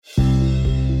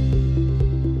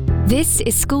This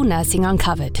is School Nursing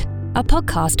Uncovered, a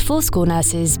podcast for school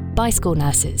nurses by school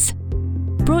nurses.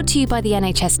 Brought to you by the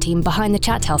NHS team behind the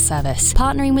Chat Health service,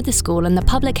 partnering with the school and the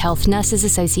Public Health Nurses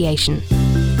Association.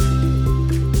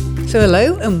 So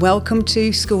hello and welcome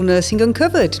to School Nursing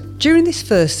Uncovered. During this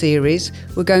first series,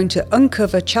 we're going to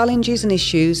uncover challenges and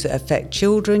issues that affect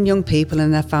children, young people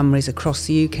and their families across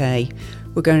the UK.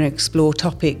 We're going to explore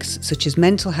topics such as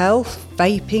mental health,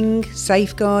 vaping,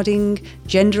 safeguarding,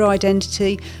 gender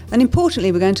identity, and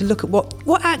importantly, we're going to look at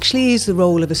what actually is the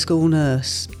role of a school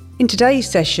nurse. In today's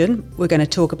session, we're going to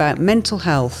talk about mental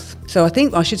health. So I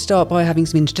think I should start by having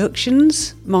some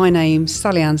introductions. My name's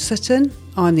Sally Ann Sutton.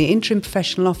 I'm the Interim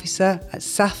Professional Officer at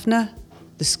SAPHNA,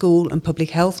 the School and Public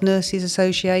Health Nurses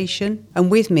Association.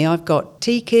 And with me, I've got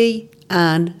Tiki,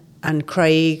 Anne and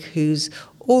Craig, who's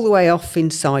all the way off in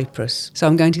Cyprus. So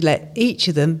I'm going to let each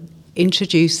of them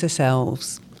introduce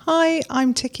themselves. Hi,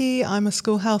 I'm Tiki. I'm a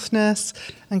school health nurse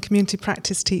and community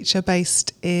practice teacher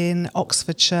based in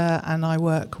Oxfordshire, and I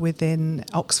work within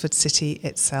Oxford City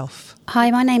itself. Hi,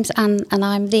 my name's Anne and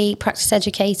I'm the practice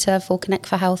educator for Connect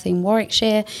for Health in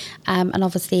Warwickshire and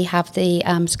obviously have the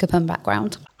Scupun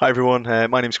background. Hi everyone,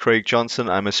 my name's Craig Johnson.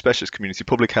 I'm a specialist community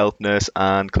public health nurse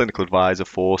and clinical advisor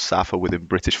for SAPHA within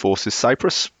British Forces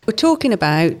Cyprus. We're talking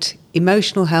about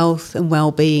emotional health and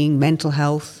well-being, mental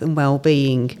health and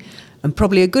well-being. And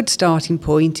probably a good starting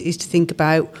point is to think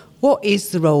about what is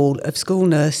the role of school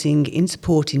nursing in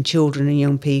supporting children and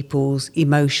young people's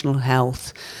emotional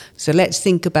health. So let's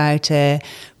think about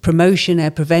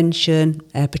promotion, prevention,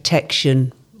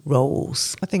 protection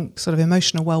roles. I think sort of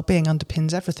emotional well-being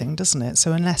underpins everything, doesn't it?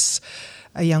 So unless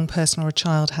a young person or a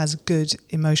child has good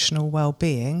emotional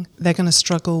well-being, they're going to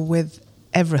struggle with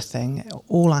everything,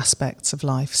 all aspects of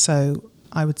life. So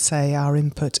I would say our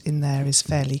input in there is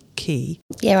fairly key.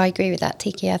 Yeah, I agree with that,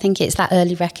 Tiki. I think it's that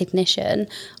early recognition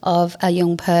of a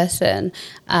young person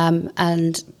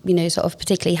and, you know, sort of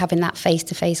particularly having that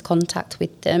face-to-face contact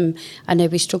with them. I know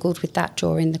we struggled with that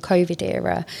during the COVID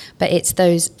era, but it's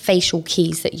those facial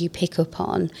keys that you pick up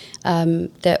on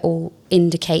that all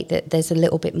indicate that there's a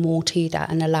little bit more to that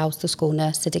and allows the school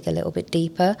nurse to dig a little bit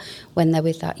deeper when they're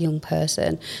with that young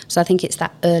person. So I think it's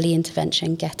that early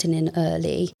intervention, getting in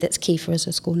early, that's key for us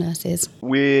as school nurses.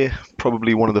 We're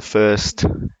probably one of the first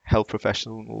health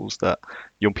professionals that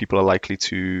young people are likely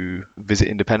to visit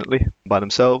independently by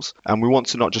themselves. And we want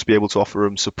to not just be able to offer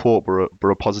them support, but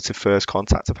a positive first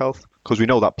contact of health. Because we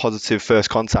know that positive first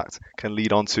contact can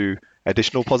lead on to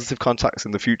additional positive contacts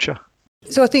in the future.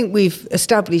 So I think we've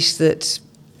established that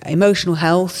emotional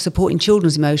health, supporting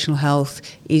children's emotional health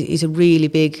is a really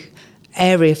big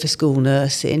area for school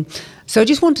nursing. So I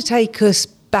just want to take us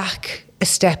back a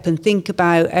step and think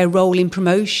about our role in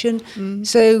promotion.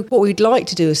 So what we'd like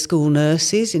to do as school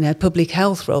nurses in our public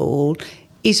health role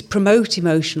is promote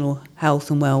emotional health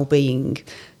and well-being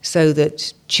so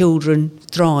that children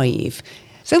thrive.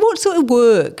 So what sort of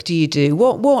work do you do?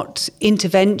 What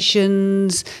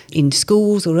interventions in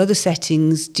schools or other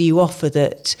settings do you offer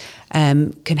that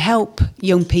can help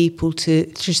young people to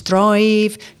just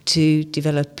thrive, to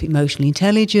develop emotional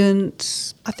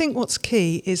intelligence? I think what's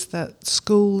key is that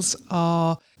schools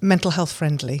are mental health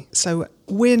friendly. So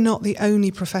we're not the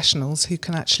only professionals who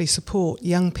can actually support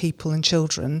young people and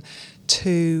children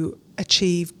to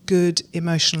achieve good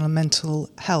emotional and mental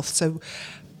health. So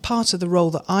part of the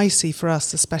role that I see for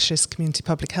us, the specialist community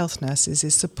public health nurses,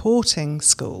 is supporting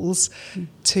schools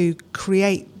to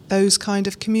create those kind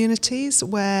of communities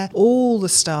where all the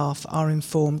staff are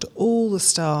informed, all the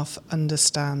staff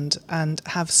understand and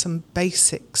have some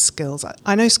basic skills.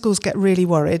 I know schools get really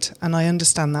worried, and I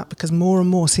understand that because more and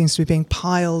more seems to be being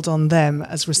piled on them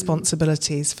as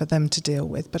responsibilities for them to deal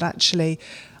with. But actually,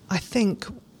 I think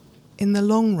in the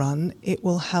long run, it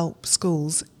will help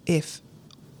schools if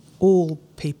all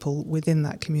people within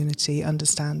that community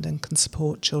understand and can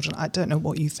support children. I don't know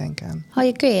what you think, Anne. I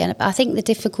agree, and I think the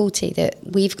difficulty that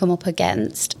we've come up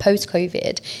against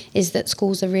post-COVID is that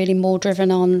schools are really more driven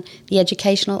on the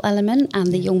educational element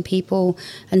and the young people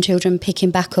and children picking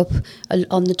back up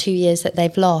on the 2 years that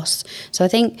they've lost. So I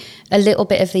think a little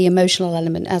bit of the emotional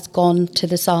element has gone to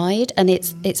the side, and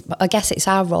it's I guess it's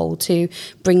our role to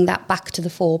bring that back to the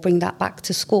fore, bring that back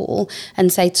to school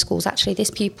and say to schools, actually,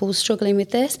 this pupil's struggling with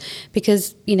this, because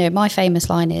is, my famous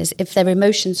line is, if their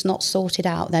emotions not sorted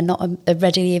out, they're not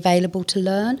readily available to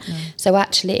learn. So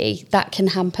actually that can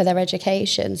hamper their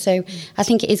education. So I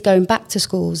think it is going back to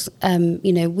schools.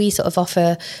 We sort of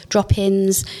offer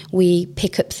drop-ins, we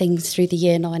pick up things through the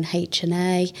Year 9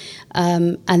 H&A,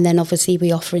 and then obviously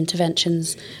we offer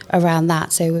interventions around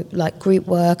that. So like group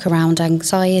work around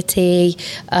anxiety,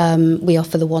 we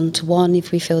offer the one-to-one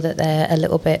if we feel that they're a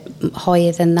little bit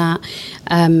higher than that.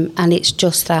 And it's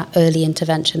just that early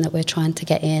intervention that we're trying to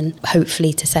get in,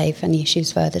 hopefully to save any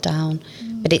issues further down.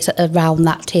 But it's around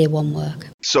that tier 1 work.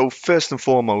 So first and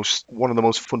foremost, one of the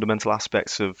most fundamental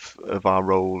aspects of our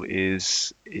role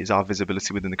is our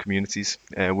visibility within the communities.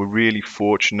 We're really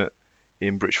fortunate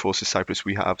in British Forces Cyprus.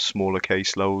 We have smaller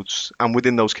caseloads, and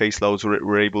within those caseloads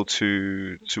we're able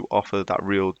to offer that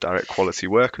real direct quality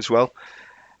work as well.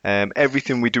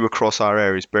 Everything we do across our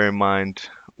areas, bear in mind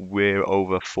we're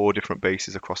over 4 different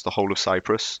bases across the whole of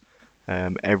Cyprus.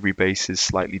 Every base is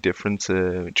slightly different.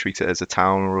 Treat it as a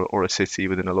town or a city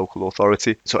within a local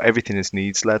authority. So everything is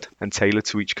needs-led and tailored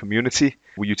to each community.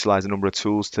 We utilise a number of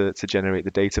tools to generate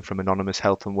the data, from anonymous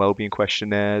health and wellbeing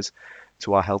questionnaires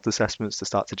to our health assessments, to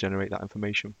start to generate that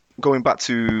information. Going back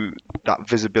to that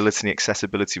visibility and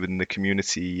accessibility within the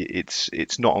community,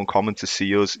 it's not uncommon to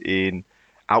see us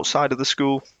outside of the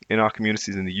school, in our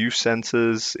communities, in the youth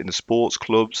centres, in the sports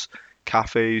clubs,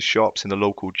 cafes, shops, in the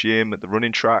local gym, at the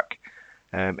running track.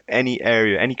 Any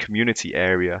area, any community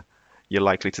area, you're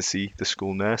likely to see the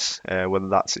school nurse, whether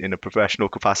that's in a professional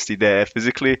capacity there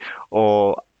physically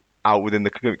or out within the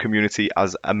community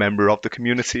as a member of the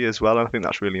community as well. And I think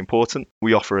that's really important.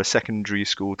 We offer a secondary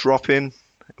school drop-in.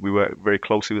 We work very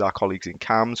closely with our colleagues in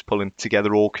CAMS, pulling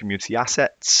together all community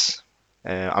assets.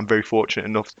 I'm very fortunate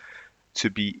enough to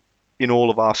be in all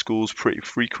of our schools pretty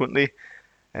frequently,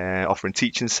 offering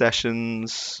teaching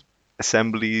sessions,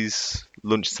 assemblies,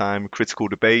 lunchtime critical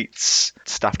debates,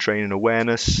 staff training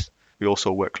awareness. We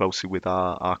also work closely with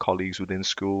our colleagues within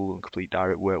school and complete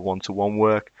direct work, one-to-one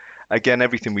work. Again,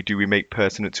 everything we do, we make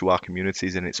pertinent to our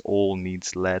communities, and it's all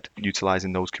needs-led,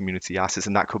 utilising those community assets.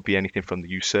 And that could be anything from the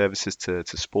youth services to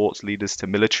sports leaders, to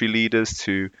military leaders,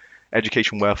 to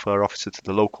education welfare officers, to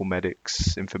the local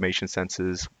medics, information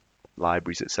centres,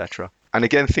 libraries, etc. And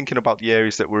again, thinking about the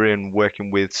areas that we're in, working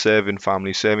with, serving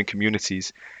families, serving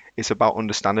communities, it's about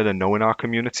understanding and knowing our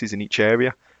communities in each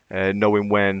area, knowing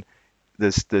when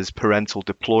there's parental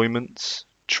deployments,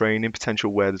 training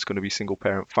potential where there's going to be single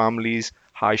parent families,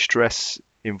 high stress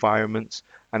environments,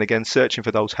 and again, searching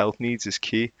for those health needs is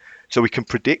key. So we can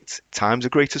predict times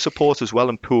of greater support as well,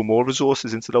 and pool more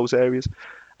resources into those areas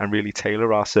and really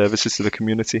tailor our services to the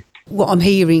community. What I'm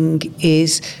hearing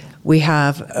is we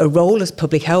have a role as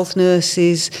public health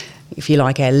nurses, if you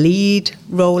like, our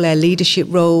leadership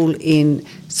role in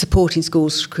supporting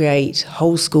schools to create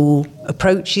whole school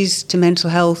approaches to mental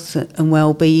health and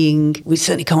well-being. We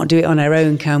certainly can't do it on our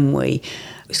own, can we?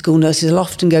 School nurses will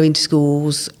often go into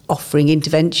schools offering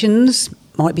interventions,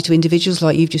 might be to individuals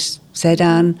like you've just said,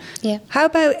 Anne. Yeah. How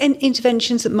about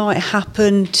interventions that might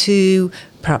happen to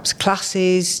perhaps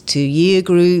classes, to year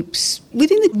groups,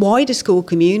 within the wider school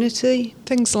community?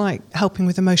 Things like helping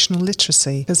with emotional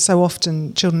literacy, because so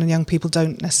often children and young people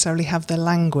don't necessarily have the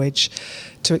language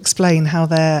to explain how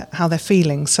they're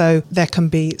feeling. So there can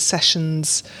be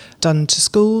sessions done to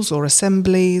schools or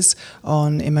assemblies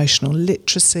on emotional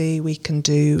literacy. We can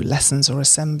do lessons or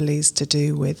assemblies to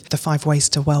do with the 5 ways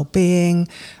to well-being,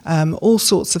 all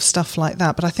sorts of stuff like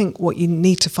that. But I think what you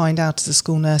need to find out as a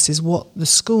school nurse is what the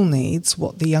school needs,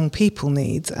 what the young people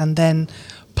need, and then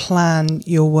plan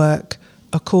your work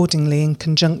accordingly in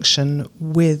conjunction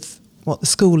with what the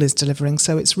school is delivering,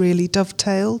 so it's really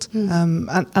dovetailed. And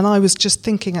I was just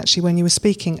thinking, actually, when you were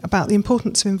speaking, about the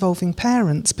importance of involving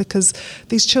parents, because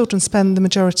these children spend the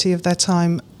majority of their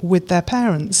time with their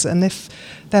parents, and if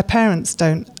their parents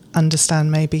don't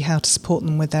understand maybe how to support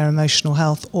them with their emotional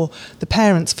health, or the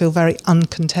parents feel very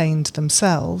uncontained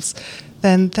themselves,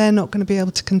 then they're not going to be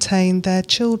able to contain their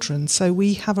children. So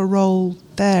we have a role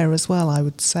there as well, I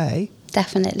would say.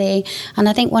 Definitely. And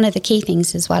I think one of the key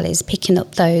things as well is picking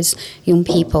up those young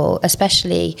people,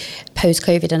 especially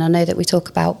post-COVID. And I know that we talk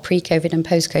about pre-COVID and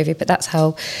post-COVID, but that's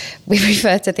how we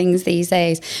refer to things these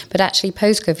days. But actually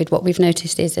post-COVID, what we've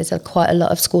noticed is there's quite a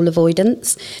lot of school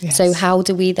avoidance. Yes. So how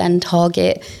do we then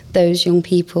target those young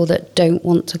people that don't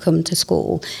want to come to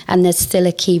school? And there's still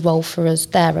a key role for us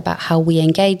there about how we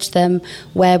engage them,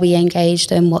 where we engage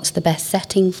them, what's the best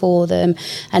setting for them,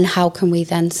 and how can we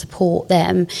then support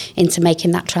them into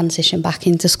making that transition back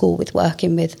into school, with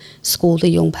working with school, the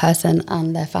young person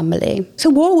and their family. So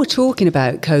while we're talking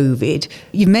about COVID,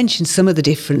 you've mentioned some of the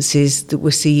differences that we're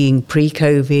seeing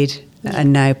pre-COVID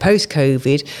and now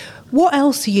post-COVID. What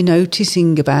else are you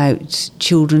noticing about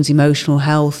children's emotional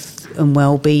health and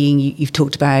well-being? You've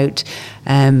talked about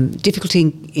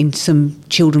difficulty in some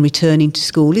children returning to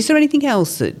school. Is there anything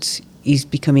else that is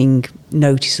becoming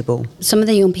noticeable? Some of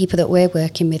the young people that we're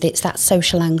working with, it's that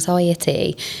social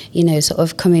anxiety, sort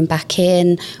of coming back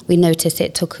in. We noticed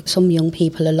it took some young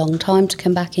people a long time to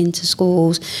come back into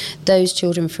schools. Those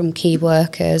children from key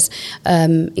workers,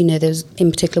 there was in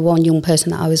particular one young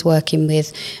person that I was working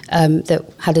with that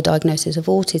had a diagnosis of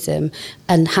autism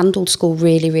and handled school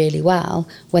really, really well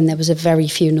when there was a very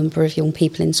few number of young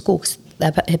people in school.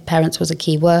 Their parents was a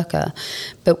key worker.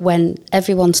 But when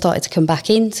everyone started to come back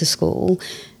into school,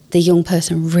 the young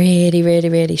person really, really,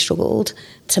 really struggled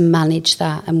to manage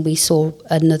that, and we saw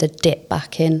another dip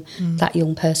back in that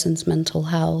young person's mental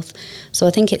health. So I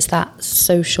think it's that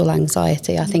social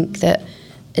anxiety, I think, that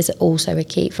is also a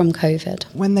key from COVID.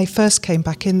 When they first came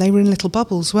back in, they were in little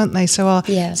bubbles, weren't they? So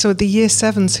so the year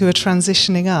sevens who are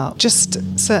transitioning up, just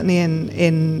certainly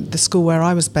in the school where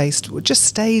I was based, just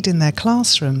stayed in their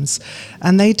classrooms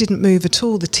and they didn't move at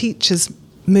all. The teachers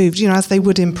moved, as they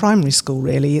would in primary school,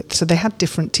 really. So they had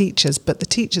different teachers, but the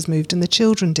teachers moved and the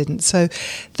children didn't. So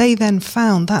they then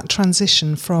found that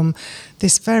transition from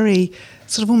this very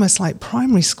sort of almost like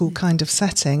primary school kind of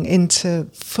setting into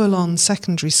full-on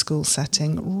secondary school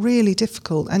setting, really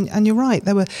difficult. And you're right,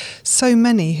 there were so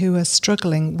many who were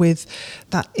struggling with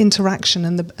that interaction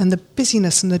and the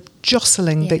busyness and the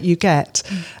jostling that you get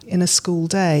in a school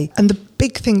day. And the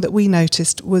big thing that we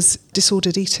noticed was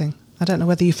disordered eating. I don't know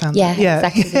whether you found that. Yeah,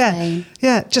 exactly the same.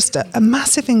 Yeah, just a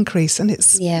massive increase. And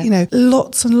it's,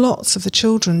 lots and lots of the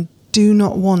children do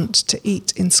not want to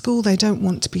eat in school. They don't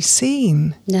want to be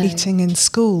seen eating in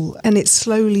school. And it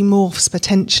slowly morphs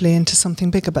potentially into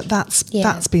something bigger. But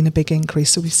that's been a big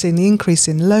increase. So we've seen the increase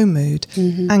in low mood,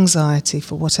 anxiety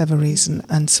for whatever reason,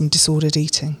 and some disordered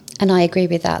eating. And I agree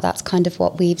with that. That's kind of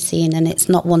what we've seen. And it's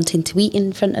not wanting to eat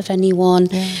in front of anyone.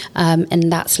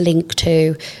 And that's linked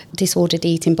to disordered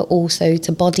eating, but also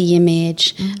to body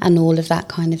image and all of that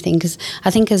kind of thing. Because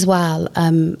I think as well,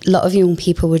 a lot of young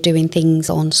people were doing things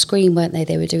on screen, weren't they?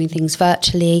 They were doing things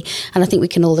virtually. And I think we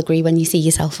can all agree when you see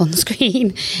yourself on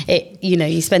screen,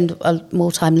 you spend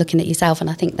more time looking at yourself. And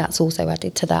I think that's also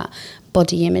added to that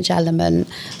body image element.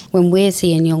 When we're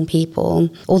seeing young people,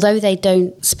 although they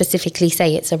don't specifically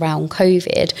say it's around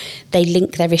COVID, they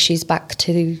link their issues back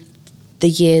to the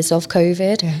years of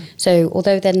COVID. So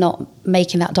although they're not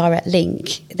making that direct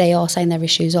link, they are saying their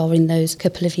issues are in those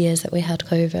couple of years that we had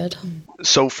COVID.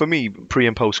 So for me, pre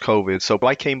and post COVID, so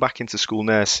I came back into school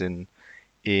nursing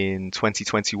in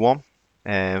 2021.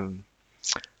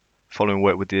 Following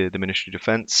work with the Ministry of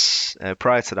Defence.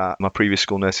 Prior to that, my previous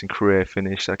school nursing career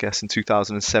finished, I guess, in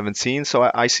 2017.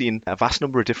 So I seen a vast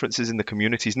number of differences in the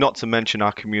communities, not to mention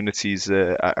our communities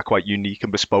are quite unique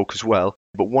and bespoke as well.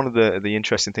 But one of the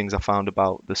interesting things I found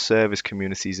about the service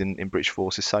communities in British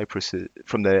Forces Cyprus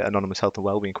from the Anonymous Health and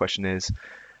Wellbeing questionnaires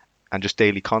and just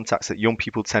daily contacts, that young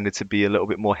people tended to be a little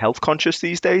bit more health conscious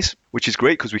these days, which is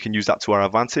great because we can use that to our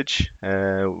advantage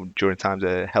during times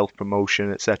of health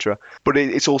promotion, etc. But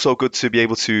it's also good to be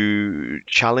able to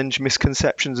challenge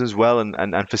misconceptions as well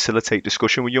and facilitate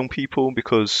discussion with young people,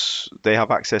 because they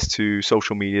have access to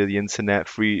social media, the internet,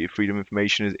 freedom of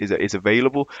information is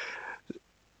available.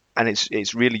 And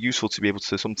it's really useful to be able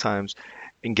to sometimes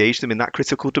engage them in that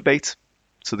critical debate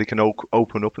so they can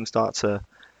open up and start to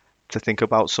think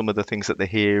about some of the things that they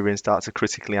hear and start to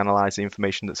critically analyze the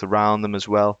information that's around them as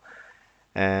well.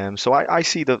 So I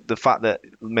see the fact that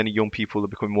many young people are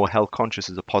becoming more health conscious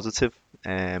as a positive,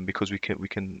 because we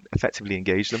can effectively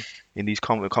engage them in these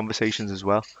conversations as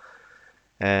well.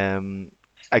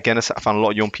 Again, I found a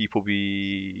lot of young people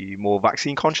be more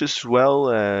vaccine conscious as well,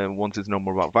 wanted to know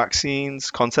more about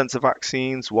vaccines, contents of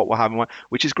vaccines, what we're having,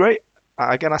 which is great.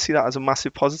 Again, I see that as a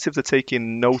massive positive. They're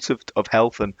taking note of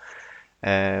health and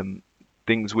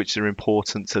things which are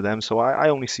important to them. So I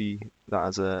only see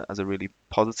that as a really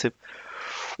positive.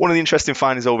 One of the interesting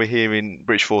findings over here in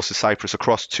British Forces Cyprus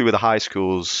across two of the high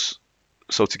schools,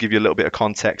 so to give you a little bit of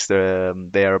context, they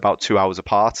are about 2 hours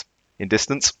apart in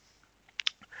distance.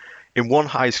 In one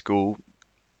high school,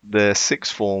 the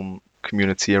sixth form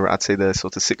community, or I'd say the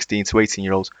sort of 16 to 18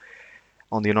 year olds,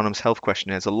 on the Anonymous Health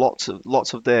questionnaires, lots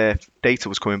of their data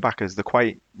was coming back as they're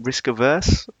quite risk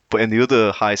averse. But in the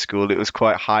other high school, it was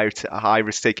quite high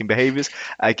risk taking behaviours.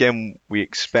 Again, we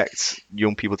expect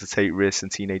young people to take risks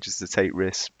and teenagers to take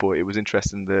risks, but it was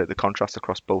interesting the contrast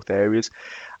across both areas.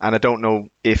 And I don't know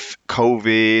if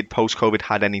post-COVID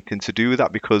had anything to do with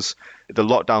that, because the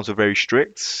lockdowns were very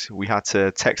strict. We had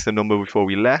to text the number before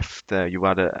we left. You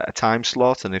had a time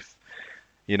slot, and if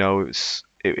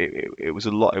it was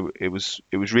a lot. It was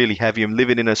really heavy. I'm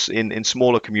living in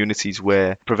smaller communities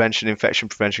where prevention, infection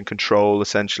prevention, control.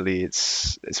 Essentially,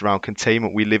 it's around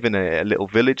containment. We live in a little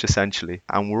village essentially,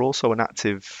 and we're also an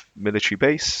active military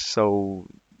base. So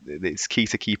it's key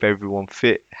to keep everyone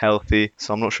fit, healthy.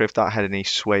 So I'm not sure if that had any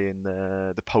sway in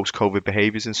the post-COVID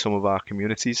behaviours in some of our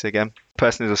communities. Again,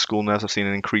 personally as a school nurse, I've seen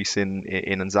an increase in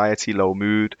anxiety, low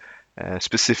mood.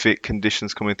 Specific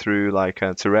conditions coming through like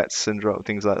Tourette's syndrome,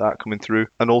 things like that coming through,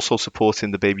 and also supporting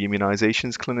the baby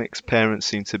immunisations clinics. Parents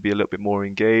seem to be a little bit more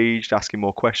engaged, asking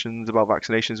more questions about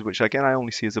vaccinations, which again I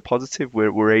only see as a positive.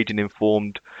 We're aiding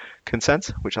informed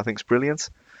consent, which I think is brilliant.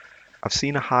 I've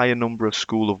seen a higher number of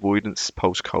school avoidance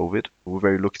post-COVID. We're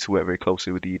very lucky to work very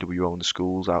closely with the EWO and the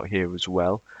schools out here as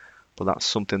well. But that's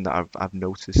something that I've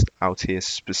noticed out here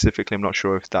specifically. I'm not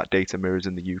sure if that data mirrors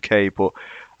in the UK, but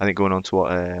I think going on to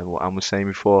what Anne was saying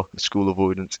before, school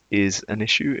avoidance is an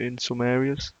issue in some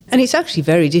areas. And it's actually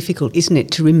very difficult, isn't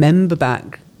it, to remember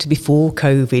back to before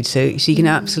COVID. So you can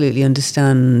absolutely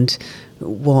understand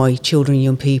why children and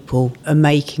young people are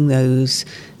making those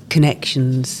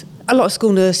connections. A lot of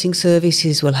school nursing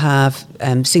services will have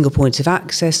single points of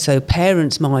access, so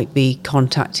parents might be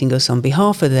contacting us on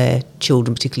behalf of their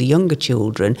children, particularly younger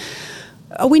children.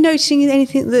 Are we noticing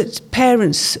anything that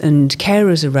parents and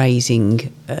carers are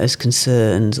raising as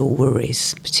concerns or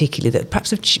worries, particularly that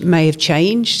perhaps may have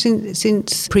changed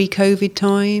since pre-COVID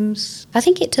times? I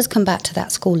think it does come back to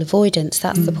that school avoidance,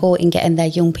 that support in getting their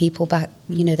young people back,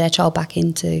 their child back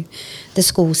into the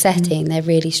school setting. They're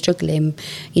really struggling.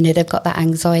 They've got that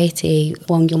anxiety.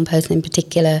 One young person in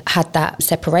particular had that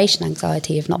separation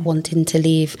anxiety of not wanting to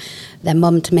leave their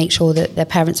mum to make sure that their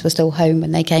parents were still home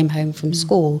when they came home from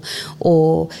school,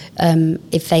 or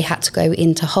if they had to go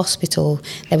into hospital,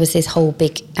 there was this whole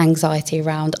big anxiety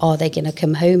around, are they going to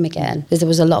come home again? Because there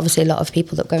was obviously a lot of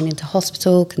people that were going into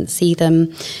hospital, couldn't see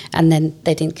them, and then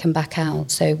they didn't come back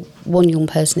out. So one young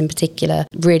person in particular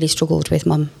really struggled with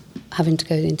mum having to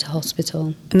go into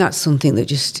hospital. And that's something that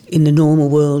just in the normal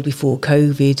world before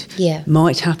COVID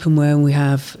might happen when we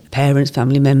have parents,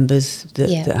 family members that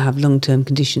have long-term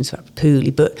conditions,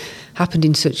 poorly, but happened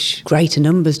in such greater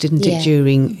numbers, didn't it,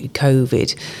 during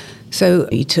COVID? So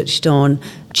you touched on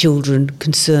children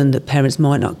concerned that parents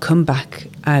might not come back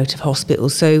out of hospital.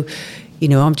 So,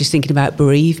 I'm just thinking about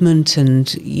bereavement and,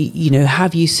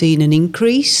 have you seen an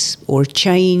increase or a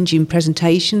change in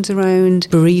presentations around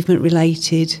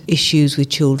bereavement-related issues with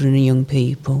children and young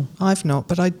people? I've not,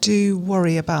 but I do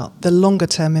worry about the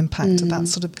longer-term impact of that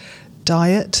sort of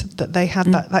diet that they had,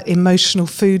 that emotional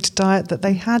food diet that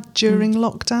they had during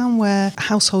lockdown, where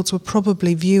households were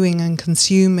probably viewing and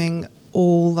consuming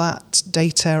all that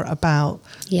data about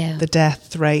the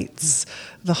death rates,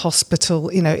 the hospital.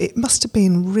 It must have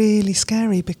been really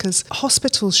scary, because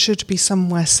hospitals should be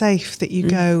somewhere safe that you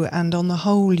go and on the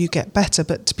whole you get better,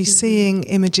 but to be seeing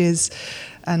images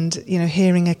and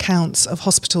hearing accounts of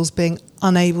hospitals being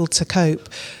unable to cope,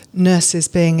 nurses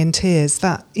being in tears,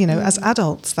 that as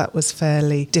adults that was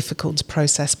fairly difficult to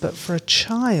process, but for a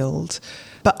child.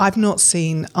 But I've not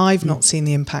seen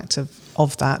the impact of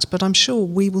that, but I'm sure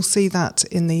we will see that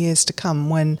in the years to come,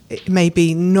 when it may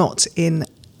be not in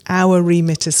our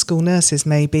remit as school nurses,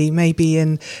 maybe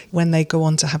in when they go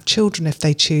on to have children, if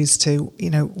they choose to,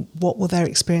 what will their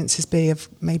experiences be of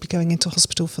maybe going into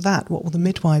hospital for that? What will the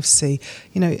midwives see?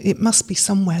 It must be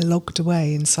somewhere logged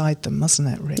away inside them, mustn't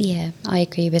it, really? Yeah, I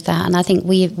agree with that, and I think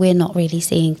we're not really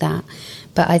seeing that.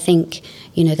 But I think,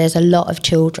 there's a lot of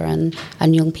children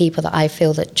and young people that I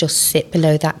feel that just sit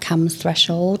below that CAMHS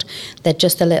threshold. They're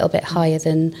just a little bit higher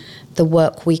than the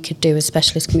work we could do as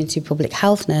specialist community public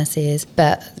health nurses,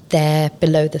 but they're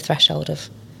below the threshold of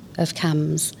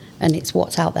CAMHS, and it's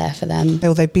what's out there for them.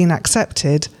 Well, they've been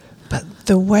accepted, but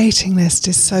the waiting list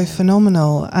is so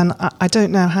phenomenal. And I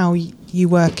don't know how you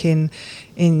work in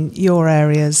your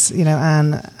areas,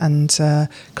 Anne and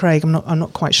Craig. I'm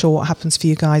not quite sure what happens for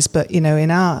you guys, but in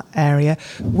our area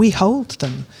we hold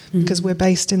them because we're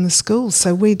based in the schools,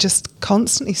 so we're just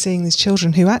constantly seeing these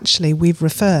children who actually we've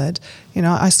referred.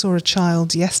 I saw a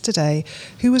child yesterday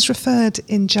who was referred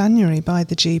in January by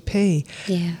the GP,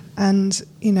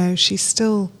 and she's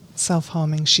still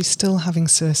self-harming, she's still having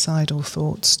suicidal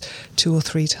thoughts 2 or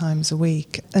 3 times a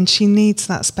week, and she needs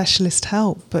that specialist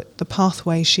help, but the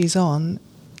pathway she's on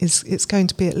it's going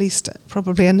to be at least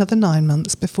probably another 9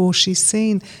 months before she's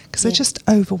seen, because they're just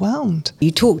overwhelmed. You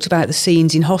talked about the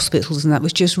scenes in hospitals, and that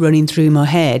was just running through my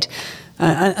head,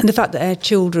 and the fact that our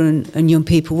children and young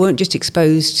people weren't just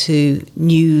exposed to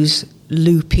news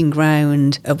looping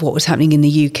round of what was happening in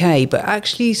the UK, but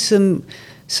actually some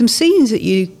scenes that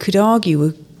you could argue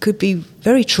were could be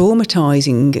very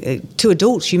traumatising. To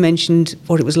adults, you mentioned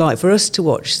what it was like for us to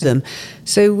watch them.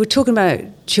 So we're talking about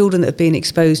children that have been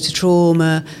exposed to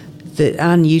trauma, that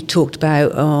Anne, you talked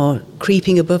about, are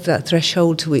creeping above that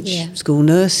threshold to which school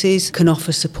nurses can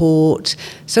offer support.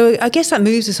 So I guess that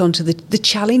moves us on to the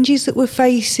challenges that we're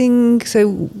facing.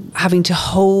 So having to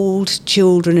hold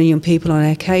children and young people on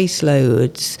our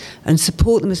caseloads and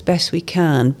support them as best we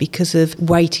can because of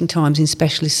waiting times in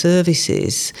specialist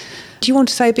services. Do you want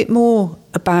to say a bit more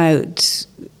about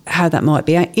how that might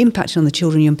be impacting on the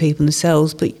children and young people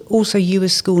themselves, but also you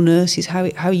as school nurses, how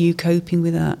are you coping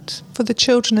with that? For the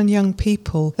children and young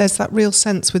people, there's that real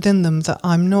sense within them that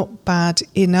I'm not bad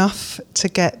enough to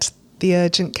get the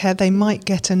urgent care. They might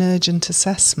get an urgent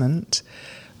assessment,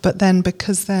 but then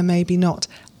because they're maybe not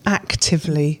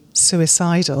actively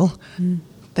suicidal,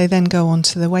 they then go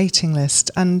onto the waiting list.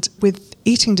 And with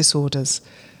eating disorders,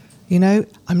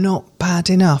 I'm not bad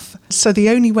enough. So the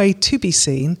only way to be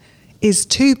seen is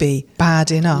to be bad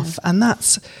enough, and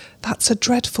that's a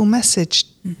dreadful message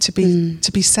to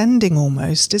be sending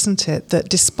almost, isn't it? That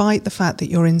despite the fact that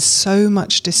you're in so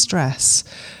much distress,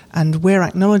 and we're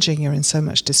acknowledging you're in so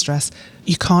much distress,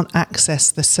 you can't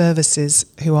access the services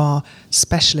who are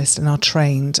specialists and are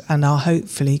trained and are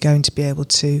hopefully going to be able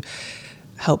to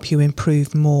help you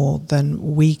improve more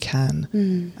than we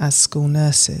can as school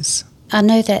nurses. I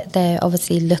know that they're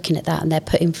obviously looking at that and they're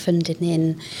putting funding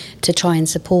in to try and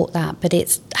support that, but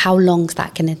it's how long's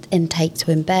that going to take to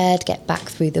embed, get back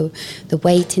through the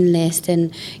waiting list.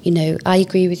 And, I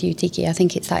agree with you, Tiki. I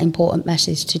think it's that important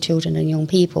message to children and young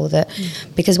people that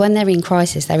because when they're in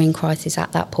crisis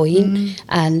at that point.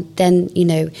 And then,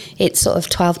 it's sort of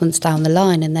 12 months down the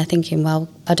line and they're thinking, well,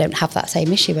 I don't have that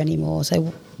same issue anymore,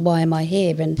 so why am I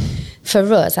here? And for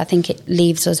us, I think it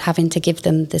leaves us having to give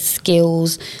them the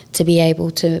skills to be able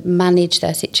to manage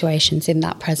their situations in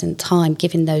that present time,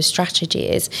 giving those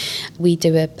strategies. We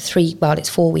do it's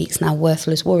 4 weeks now,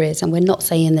 worthless worries, and we're not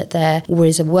saying that their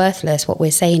worries are worthless. What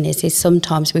we're saying is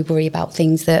sometimes we worry about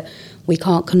things that we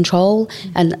can't control,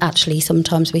 and actually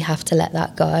sometimes we have to let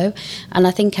that go. And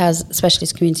I think as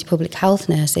specialist community public health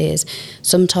nurses,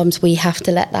 sometimes we have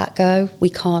to let that go. We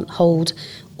can't hold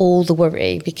all the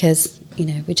worry because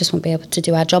we just won't be able to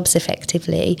do our jobs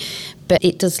effectively, but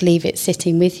it does leave it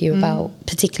sitting with you about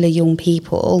particular young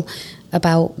people,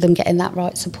 about them getting that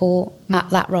right support at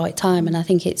that right time. And I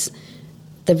think it's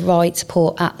the right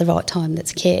support at the right time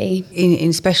that's key.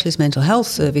 In specialist mental health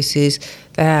services,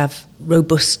 they have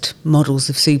robust models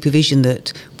of supervision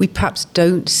that we perhaps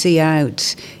don't see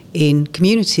out in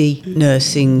community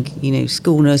nursing,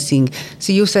 school nursing.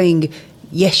 So you're saying,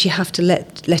 yes, you have to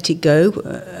let it go,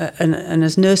 and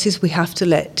as nurses we have to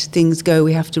let things go.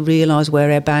 We have to realise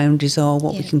where our boundaries are,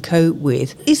 what we can cope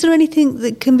with. Is there anything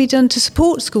that can be done to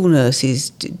support school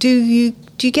nurses? Do you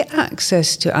get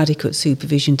access to adequate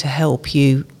supervision to help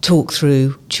you talk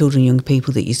through children, young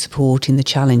people that you support in the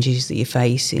challenges that you're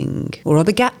facing? Or are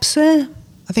there gaps there?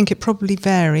 I think it probably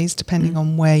varies depending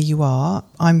on where you are.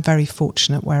 I'm very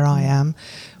fortunate where I am.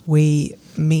 We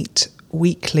meet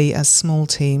weekly as small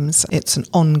teams. It's an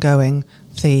ongoing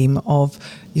theme of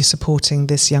you're supporting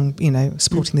this young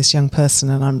person,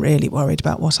 and I'm really worried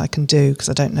about what I can do because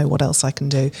I don't know what else I can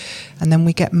do. And then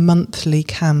we get monthly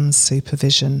CAMS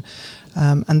supervision,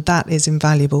 and that is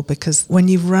invaluable because when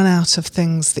you've run out of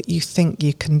things that you think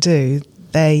you can do,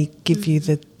 they give you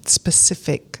the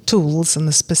specific tools and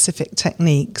the specific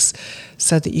techniques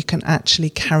so that you can actually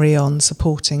carry on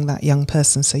supporting that young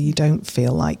person, so you don't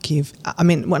feel like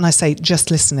when I say just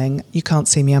listening, you can't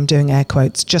see me, I'm doing air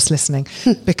quotes, just listening,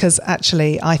 because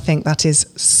actually I think that is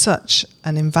such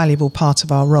an invaluable part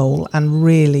of our role and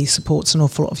really supports an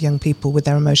awful lot of young people with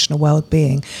their emotional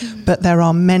well-being. But there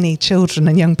are many children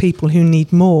and young people who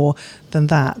need more than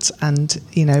that, and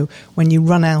when you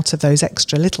run out of those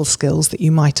extra little skills that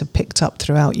you might have picked up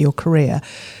throughout your career,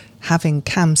 having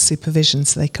CAMS supervision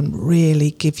so they can really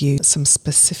give you some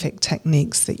specific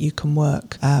techniques that you can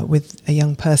work with a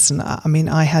young person.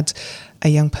 I had a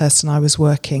young person I was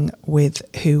working with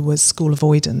who was school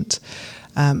avoidant,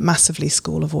 massively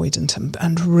school avoidant,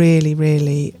 and really,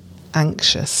 really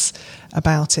anxious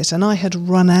about it. And I had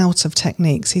run out of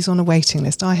techniques. He's on a waiting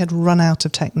list. I had run out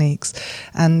of techniques.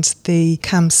 And the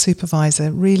CAMS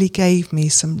supervisor really gave me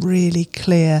some really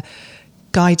clear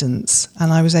guidance,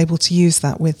 and I was able to use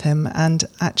that with him, and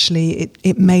actually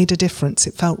it made a difference.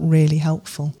 It felt really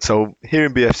helpful. So here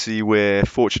in BFC we're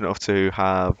fortunate enough to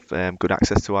have good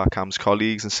access to our CAMS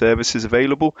colleagues and services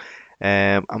available.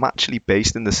 I'm actually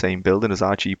based in the same building as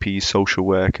our GPs, social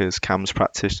workers, CAMS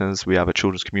practitioners. We have a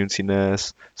children's community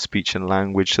nurse, speech and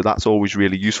language, so that's always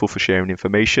really useful for sharing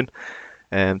information.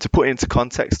 To put it into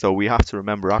context, though, we have to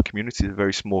remember our communities are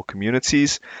very small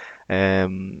communities,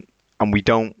 and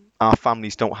our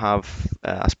families don't have,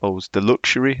 I suppose, the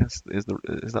luxury, is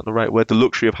that the right word? The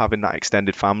luxury of having that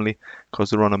extended family because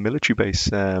they're on a military base.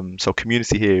 So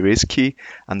community here is key,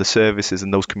 and the services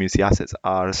and those community assets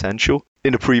are essential.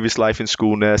 In a previous life in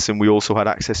school nursing, we also had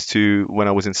access to, when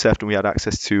I was in Sefton, we had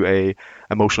access to a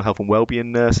emotional health and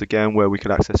wellbeing nurse, again, where we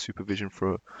could access supervision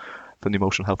from the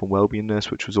emotional health and wellbeing nurse,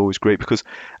 which was always great because,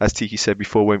 as Tiki said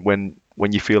before, when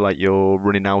you feel like you're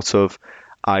running out of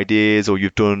ideas or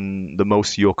you've done the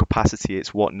most of your capacity,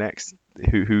 it's what next?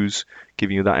 Who's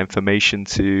giving you that information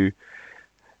to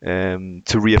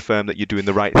reaffirm that you're doing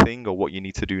the right thing or what you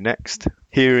need to do next?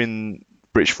 Here in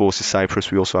British Forces Cyprus,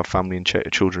 we also have family and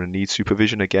children in need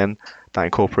supervision. Again, that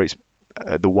incorporates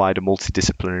the wider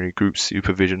multidisciplinary group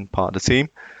supervision part of the team.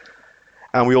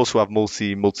 And we also have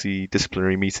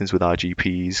multidisciplinary meetings with our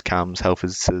GPs, CAMs, health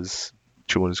visitors,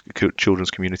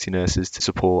 children's community nurses to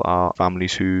support our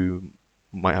families who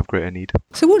might have greater need.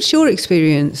 So what's your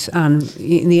experience, Anne,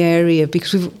 in the area?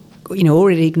 Because we've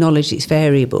already acknowledged it's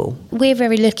variable. We're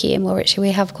very lucky in Warwickshire.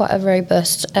 We have quite a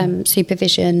robust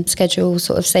supervision schedule,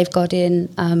 sort of safeguarding,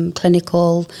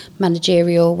 clinical,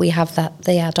 managerial. We have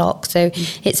the ad hoc, so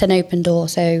it's an open door.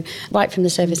 So right from the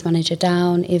service manager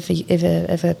down, if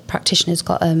a practitioner's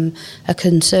got a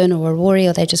concern or a worry,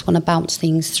 or they just want to bounce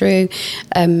things through,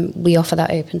 we offer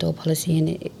that open door policy,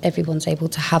 and everyone's able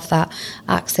to have that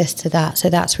access to that. So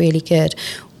that's really good.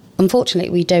 Unfortunately,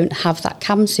 we don't have that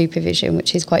CAM supervision,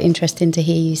 which is quite interesting to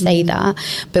hear you say that.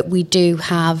 But we do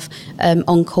have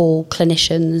on-call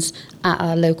clinicians at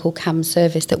our local CAM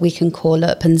service that we can call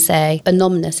up and say,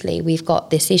 anonymously, we've got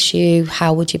this issue.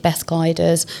 How would you best guide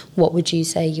us? What would you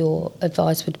say your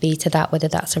advice would be to that, whether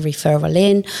that's a referral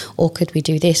in, or could we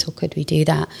do this, or could we do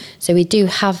that? So we do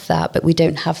have that, but we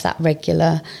don't have that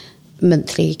regular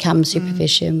monthly CAM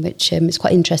supervision, which is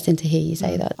quite interesting to hear you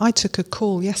say that. I took a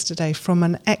call yesterday from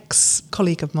an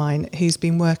ex-colleague of mine who's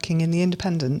been working in the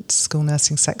independent school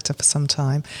nursing sector for some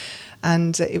time,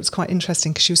 and it was quite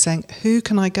interesting because she was saying, who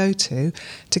can I go to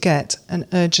get an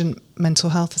urgent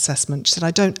mental health assessment? She said, I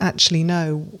don't actually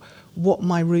know what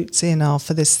my roots in are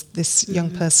for this young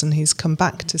person who's come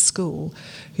back to school,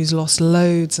 who's lost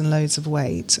loads and loads of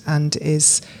weight and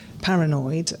is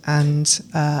paranoid and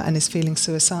is feeling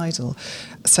suicidal.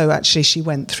 So actually she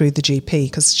went through the GP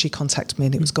because she contacted me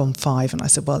and it was gone 5, and I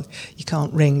said, well, you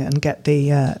can't ring and get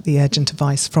the urgent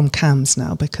advice from CAMS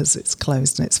now because it's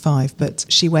closed and it's 5, but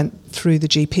she went through the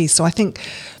GP. So I think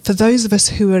for those of us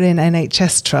who are in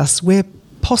NHS trusts, we're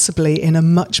possibly in a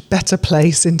much better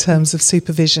place in terms of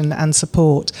supervision and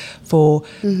support for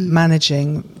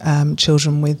managing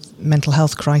children with mental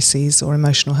health crises or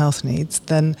emotional health needs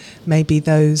than maybe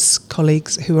those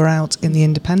colleagues who are out in the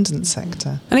independent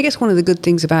sector. And I guess one of the good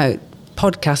things about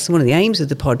podcasts, and one of the aims of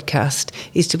the podcast,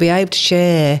 is to be able to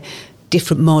share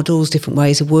different models, different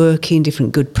ways of working,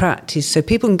 different good practice, so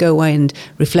people can go away and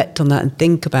reflect on that and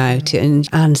think about it. And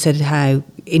Anne said how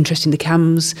interesting the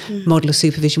CAMS model of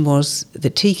supervision was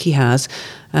that Tiki has,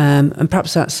 and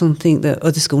perhaps that's something that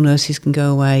other school nurses can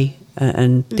go away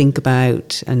and think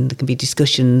about, and there can be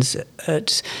discussions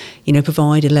at,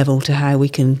 provide a level to how we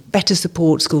can better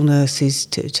support school nurses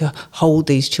to hold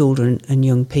these children and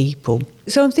young people.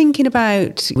 So I'm thinking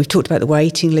about, we've talked about the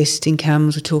waiting list in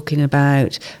CAMS, we're talking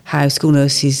about how school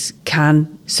nurses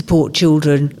can support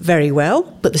children very well,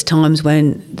 but there's times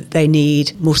when they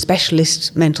need more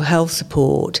specialist mental health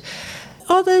support.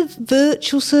 Are there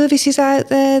virtual services out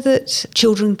there that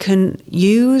children can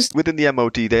use? Within the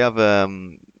MOD, they have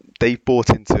they've bought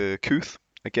into Kooth,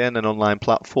 again, an online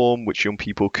platform which young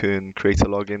people can create a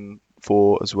login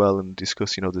for as well and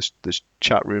discuss. There's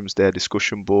chat rooms there,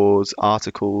 discussion boards,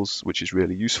 articles, which is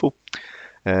really useful.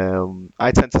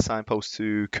 I tend to signpost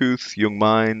to Kooth, Young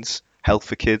Minds, Health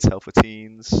for Kids, Health for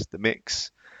Teens, The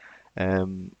Mix,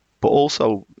 but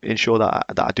also ensure that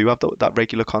I do have that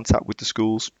regular contact with the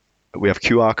schools. We have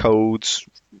QR codes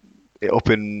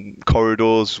up in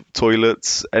corridors,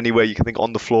 toilets, anywhere you can think,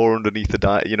 on the floor, underneath in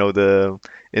the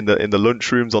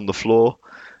lunchrooms on the floor,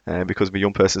 because if a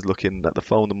young person's looking at the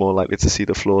phone, they're more likely to see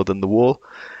the floor than the wall.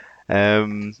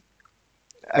 Again,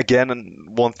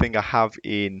 and one thing I have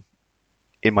in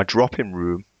my drop-in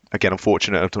room, again, I'm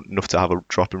fortunate enough to have a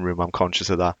drop-in room, I'm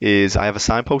conscious of that, is I have a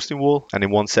signposting wall, and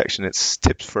in one section it's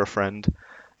tips for a friend,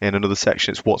 in another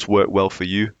section it's what's worked well for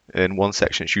you, in one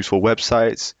section it's useful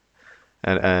websites,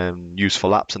 and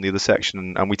useful apps in the other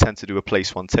section, and we tend to do a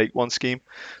place one, take one scheme.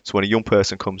 So when a young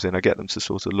person comes in, I get them to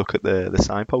sort of look at the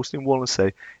signposting wall and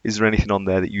say, is there anything on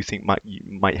there that you think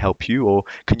might help you, or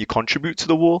can you contribute to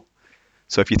the wall?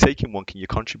 So if you're taking one, can you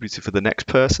contribute it for the next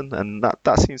person? And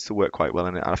that seems to work quite well.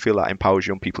 And I feel that empowers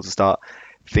young people to start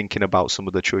thinking about some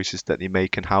of the choices that they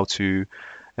make and how to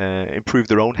improve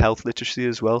their own health literacy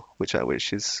as well, which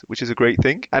is a great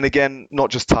thing. And again,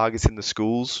 not just targeting the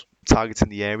schools, targeting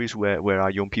the areas where our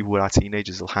young people, where our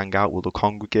teenagers will hang out, where they'll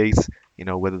congregate,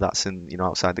 whether that's in,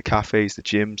 outside the cafes, the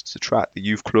gyms, the track, the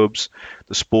youth clubs,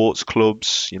 the sports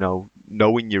clubs,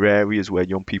 knowing your areas where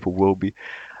young people will be.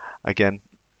 Again,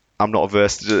 I'm not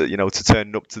averse to, to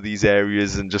turning up to these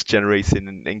areas and just generating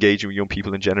and engaging with young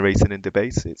people and generating in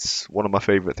debates. It's one of my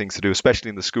favourite things to do, especially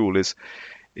in the school, is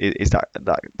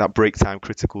that break time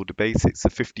critical debate. It's a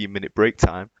 15-minute break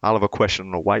time. I'll have a question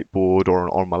on a whiteboard or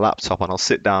on my laptop, and I'll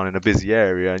sit down in a busy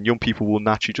area, and young people will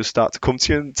naturally just start to come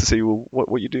to you and to say, well,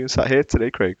 what are you doing sat here today,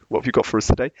 Craig? What have you got for us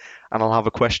today? And I'll have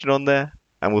a question on there,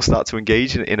 and we'll start to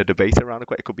engage in a debate around it.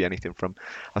 It could be anything from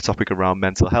a topic around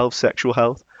mental health, sexual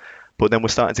health, but then we're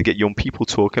starting to get young people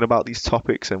talking about these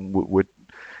topics, and we're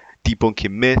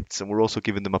debunking myths, and we're also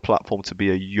giving them a platform to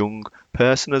be a young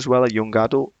person as well, a young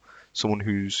adult, someone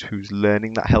who's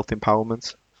learning that health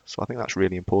empowerment. So I think that's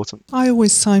really important. I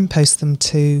always signpost them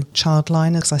to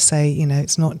Childline, as I say,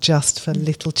 it's not just for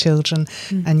little children,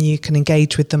 and you can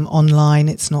engage with them online.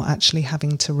 It's not actually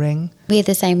having to ring. We're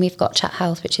the same. We've got Chat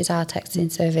Health, which is our texting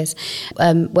service.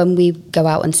 When we go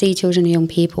out and see children and young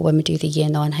people, when we do the Year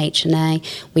 9 H&A,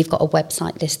 we've got a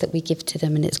website list that we give to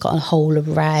them, and it's got a whole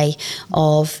array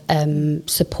of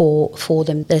support for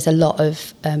them. There's a lot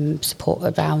of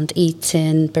support around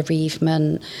eating,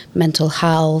 bereavement, mental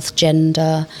health,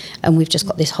 gender, and we've just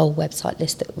got this whole website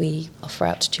list that we offer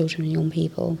out to children and young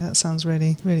people. That sounds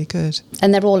really, really good.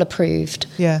 And they're all approved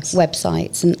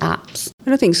websites and apps.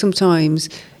 And I think sometimes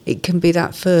it can be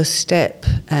that first step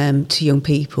to young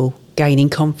people gaining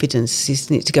confidence,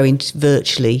 isn't it, to go into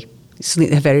virtually. It's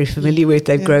something they're very familiar with,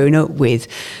 they've grown up with.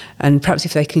 And perhaps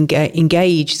if they can get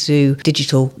engaged through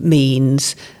digital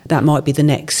means, that might be the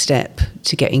next step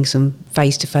to getting some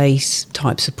face-to-face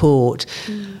type support.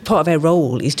 Part of our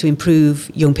role is to improve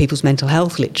young people's mental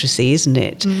health literacy, isn't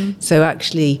it? So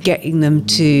actually getting them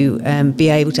to be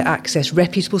able to access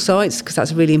reputable sites, because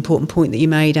that's a really important point that you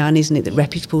made, Anne, isn't it? That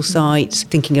reputable sites,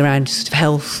 thinking around sort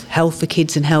of health for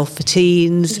kids and health for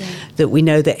teens, that we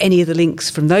know that any of the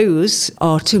links from those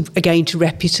are to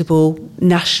reputable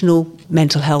national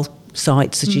mental health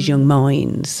sites such as Young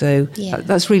Minds. So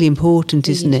that's really important,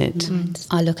 isn't it?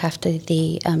 I look after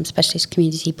the specialist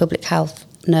community public health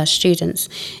nurse students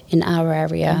in our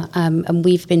area, and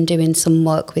we've been doing some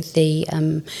work with the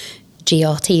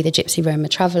GRT, the Gypsy Roma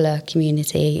Traveller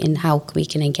community, in how we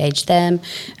can engage them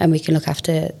and we can look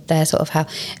after their sort of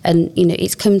health. And,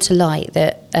 it's come to light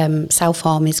that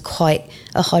self-harm is quite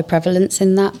a high prevalence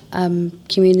in that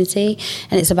community,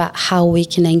 and it's about how we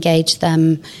can engage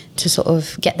them to sort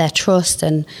of get their trust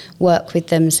and work with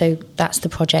them. So that's the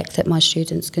project that my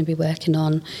students are going to be working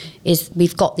on, is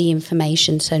we've got the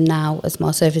information, so now, as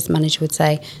my service manager would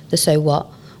say, the so what?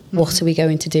 What are we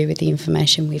going to do with the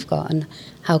information we've got, and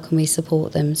how can we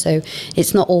support them? So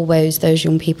it's not always those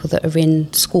young people that are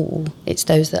in school, it's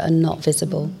those that are not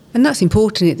visible. And that's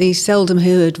important, these seldom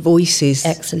heard voices.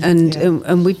 Excellent.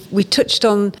 And we touched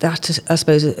on that, I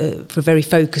suppose, for a very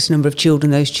focused number of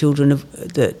children, those children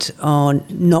that are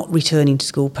not returning to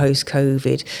school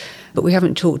post-COVID. But we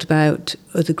haven't talked about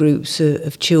other groups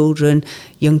of children.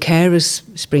 Young carers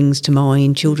springs to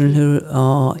mind, children who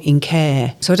are in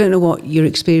care. So I don't know what your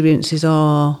experiences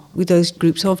are with those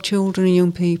groups of children and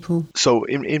young people. So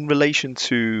in relation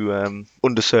to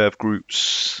underserved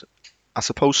groups, I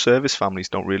suppose service families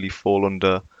don't really fall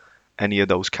under any of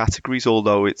those categories,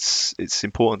 although it's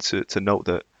important to note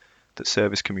that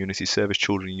service communities, service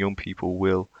children and young people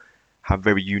will have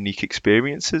very unique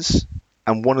experiences.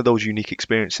 And one of those unique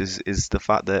experiences is the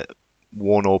fact that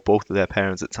one or both of their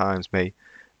parents at times may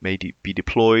be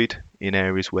deployed in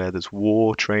areas where there's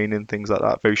war, training, things like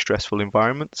that, very stressful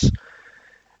environments.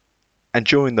 And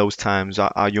during those times,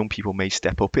 our young people may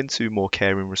step up into more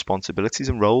caring responsibilities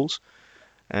and roles.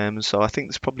 So I think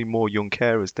there's probably more young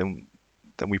carers than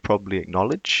we probably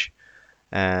acknowledge.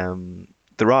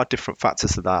 There are different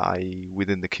factors to that, i.e.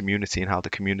 within the community and how the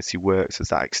community works as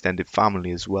that extended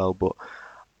family as well. But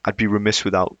I'd be remiss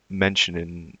without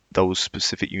mentioning those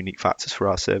specific unique factors for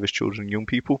our service children and young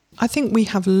people. I think we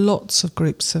have lots of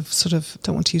groups of sort of,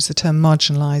 don't want to use the term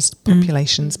marginalised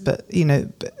populations, but,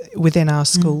 within our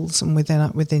schools and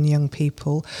within young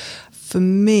people. For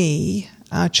me,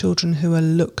 our children who are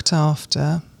looked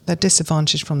after, they're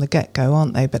disadvantaged from the get-go,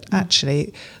 aren't they? But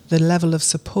actually, the level of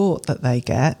support that they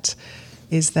get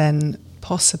is then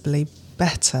possibly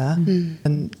better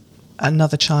than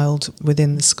another child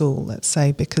within the school, let's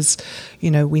say, because,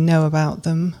 we know about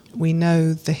them, we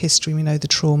know the history, we know the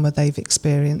trauma they've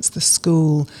experienced, the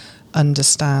school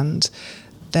understand,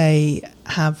 they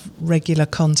have regular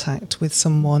contact with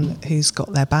someone who's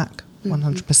got their back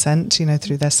 100%,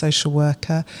 through their social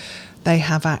worker. They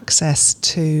have access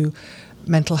to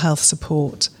mental health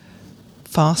support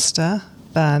faster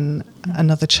than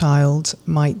another child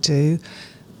might do.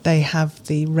 They have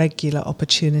the regular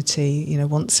opportunity,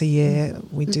 once a year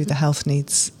we do the health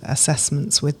needs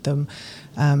assessments with them,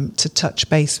 to touch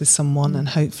base with someone and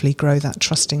hopefully grow that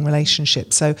trusting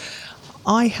relationship. So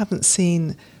I haven't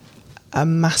seen a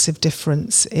massive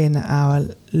difference in our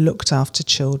looked after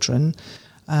children,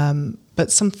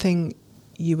 but something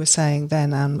you were saying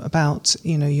then, Anne, about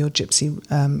your Gypsy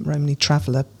Romany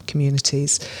traveller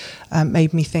communities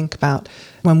made me think about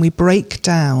when we break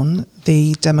down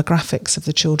the demographics of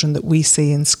the children that we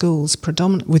see in schools,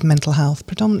 with mental health.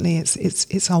 Predominantly,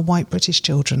 it's our white British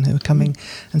children who are coming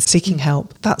and seeking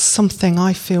help. That's something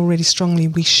I feel really strongly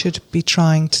we should be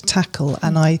trying to tackle,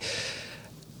 and I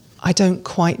don't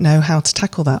quite know how to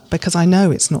tackle that, because I know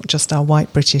it's not just our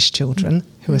white British children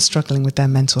who are struggling with their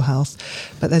mental health,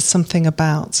 but there's something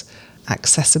about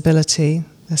accessibility.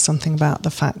 There's something about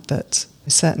the fact that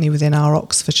certainly within our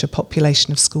Oxfordshire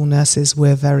population of school nurses,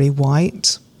 we're very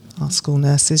white. Our school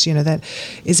nurses,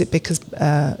 is it because,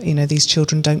 these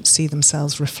children don't see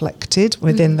themselves reflected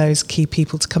within those key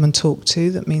people to come and talk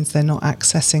to, that means they're not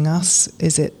accessing us?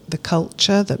 Is it the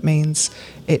culture that means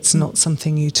it's not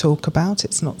something you talk about,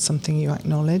 it's not something you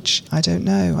acknowledge? I don't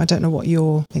know. I don't know what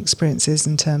your experience is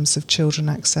in terms of children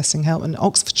accessing help. And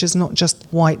Oxfordshire's not just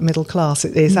white middle class,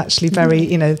 it is actually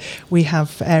very, we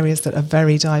have areas that are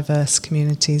very diverse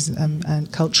communities,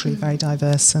 and culturally very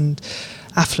diverse, and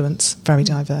affluence very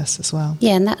diverse as well.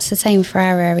 Yeah, and that's the same for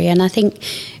our area. And I think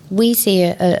we see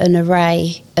an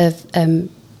array of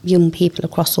young people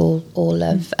across all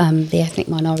of the ethnic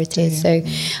minorities. So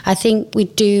I think we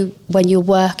do, when you're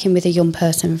working with a young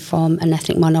person from an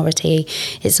ethnic minority,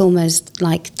 it's almost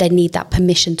like they need that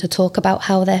permission to talk about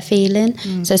how they're feeling.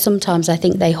 So sometimes I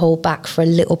think they hold back for a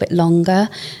little bit longer,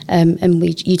 and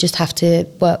you just have to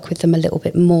work with them a little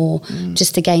bit more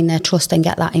just to gain their trust and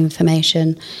get that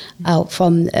information out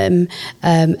from them.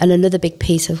 And another big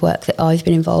piece of work that I've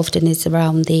been involved in is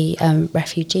around the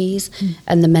refugees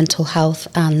and the mental health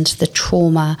and the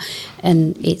trauma,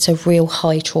 and it's a real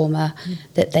high trauma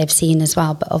that they've seen as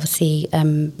well. But obviously,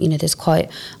 there's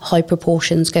quite high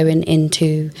proportions going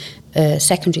into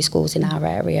secondary schools in our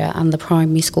area and the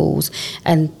primary schools,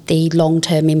 and the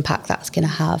long-term impact that's going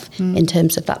to have in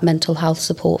terms of that mental health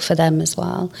support for them as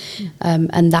well.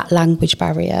 And that language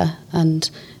barrier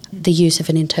and the use of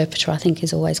an interpreter, I think,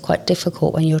 is always quite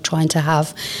difficult when you're trying to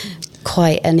have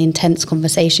quite an intense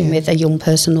conversation with a young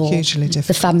person or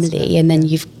the family, and then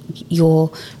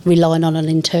you're relying on an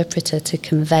interpreter to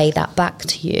convey that back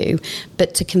to you,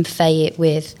 but to convey it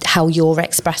with how you're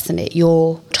expressing it,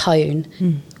 your tone.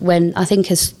 When I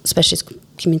think as specialist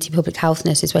community public health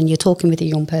nurses, when you're talking with a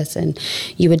young person,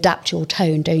 you adapt your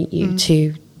tone, don't you,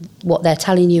 to what they're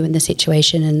telling you in the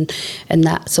situation, and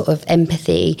that sort of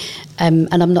empathy, and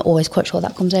I'm not always quite sure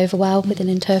that comes over well with an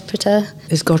interpreter.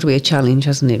 There's got to be a challenge,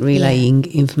 hasn't it, relaying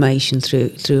information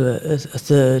through a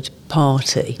third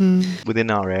party. Within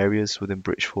our areas, within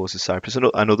British Forces Cyprus and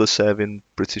other serving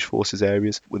British Forces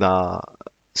areas, with our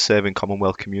serving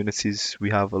Commonwealth communities,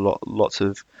 we have lots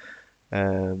of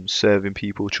serving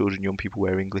people, children, young people,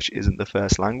 where English isn't the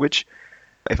first language.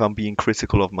 If I'm being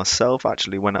critical of myself,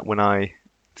 actually, when I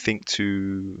think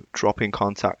to drop in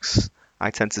contacts,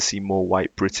 I tend to see more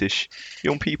white British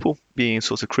young people. Being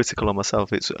sort of critical of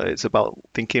myself, it's about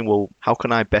thinking, well, how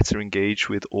can I better engage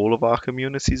with all of our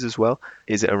communities as well?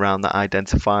 Is it around that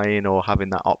identifying or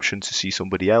having that option to see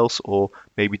somebody else, or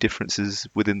maybe differences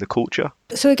within the culture?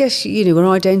 So I guess, we're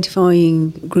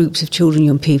identifying groups of children,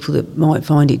 young people that might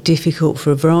find it difficult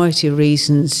for a variety of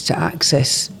reasons to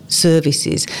access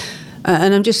services.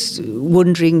 And I'm just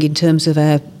wondering, in terms of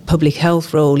our public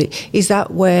health role, is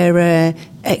that where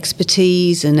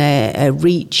expertise and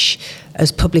reach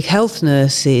as public health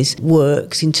nurses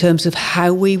works, in terms of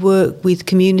how we work with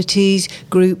communities,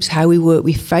 groups, how we work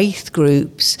with faith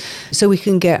groups, so we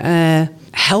can get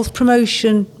health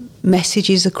promotion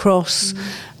messages across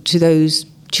to those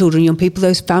children, young people,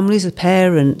 those families of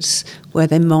parents where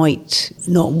they might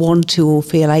not want to or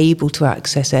feel able to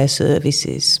access our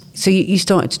services. So you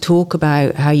started to talk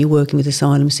about how you're working with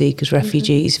asylum seekers,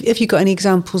 refugees. Have you got any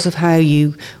examples of how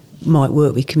you might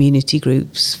work with community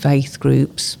groups, faith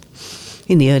groups,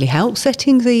 in the early help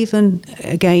settings even,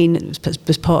 again,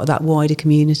 as part of that wider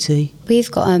community? We've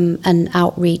got an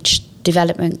outreach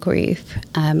development group,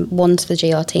 one's for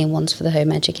GRT and one's for the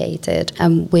home educated,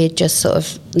 and we're just sort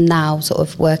of now sort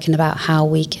of working about how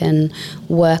we can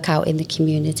work out in the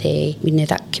community,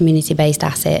 that community-based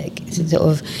asset, sort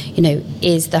of,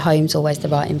 is the homes always the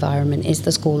right environment, is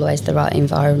the school always the right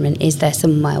environment, is there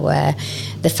somewhere where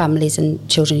the families and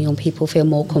children and young people feel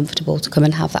more comfortable to come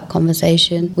and have that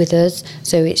conversation with us.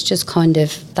 So it's just kind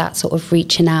of that sort of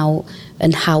reaching out,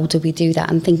 and how do we do that,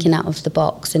 and thinking out of the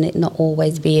box, and it not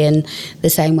always being the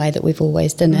same way that we've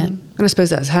always done it. And I suppose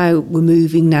that's how we're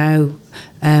moving now,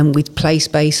 with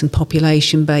place-based and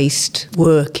population-based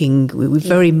working. We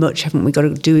very much, haven't we, got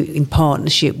to do it in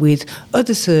partnership with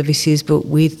other services, but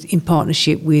in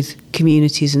partnership with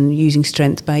communities and using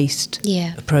strength-based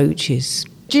approaches.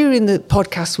 During the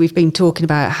podcast, we've been talking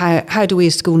about how do we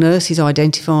as school nurses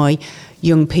identify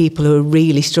young people who are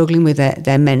really struggling with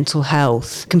their mental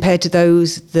health compared to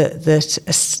those that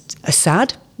are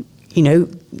sad,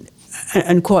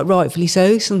 and quite rightfully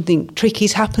so. Something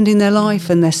tricky's happened in their life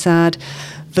and they're sad,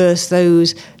 versus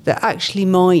those that actually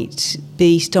might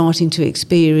be starting to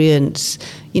experience,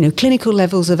 clinical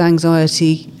levels of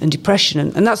anxiety and depression.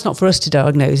 And that's not for us to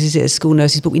diagnose, is it, as school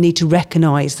nurses, but we need to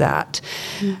recognise that.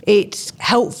 It's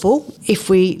helpful if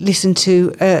we listen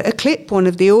to a clip, one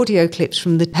of the audio clips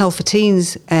from the Health for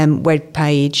Teens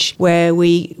webpage, where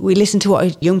we listen to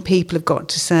what young people have got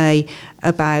to say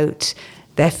about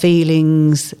their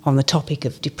feelings on the topic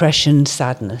of depression,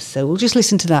 sadness. So we'll just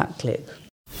listen to that clip.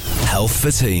 Health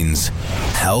for Teens.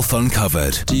 Health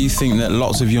Uncovered. Do you think that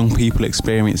lots of young people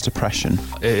experience depression?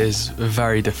 It is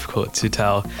very difficult to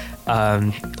tell.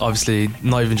 Obviously,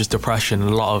 not even just depression, a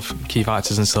lot of key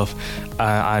factors and stuff.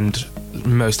 And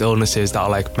most illnesses that are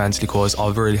like mentally caused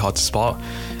are really hard to spot.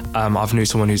 I've knew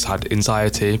someone who's had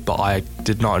anxiety, but I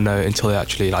did not know until they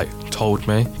actually told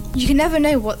me. You can never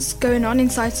know what's going on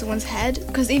inside someone's head,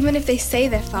 because even if they say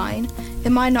they're fine, they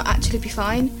might not actually be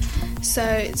fine. So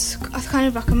it's kind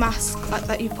of like a mask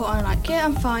that you put on,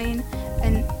 I'm fine,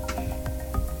 and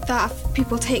that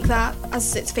people take that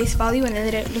as its face value and then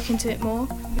they don't look into it more,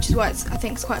 which is why I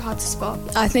think it's quite hard to spot.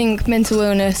 I think mental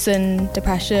illness and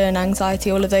depression,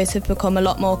 anxiety, all of those have become a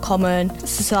lot more common.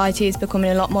 Society is becoming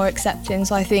a lot more accepting,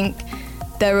 so I think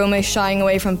they're almost shying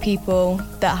away from people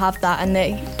that have that, and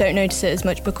they don't notice it as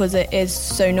much because it is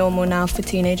so normal now for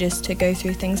teenagers to go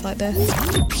through things like this.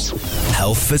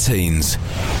 Health for Teens.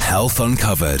 Health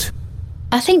Uncovered.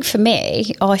 I think for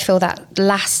me, I feel that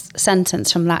last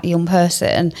sentence from that young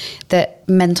person, that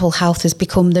mental health has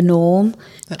become the norm,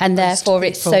 and therefore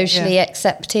it's socially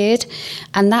accepted.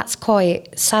 And that's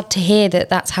quite sad to hear, that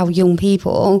that's how young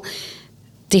people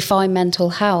define mental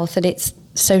health, that it's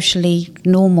socially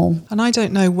normal. And I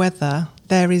don't know whether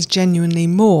there is genuinely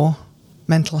more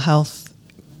mental health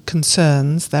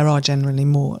concerns, there are generally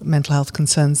more mental health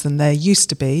concerns than there used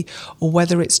to be, or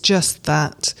whether it's just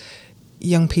that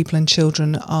young people and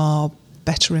children are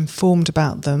better informed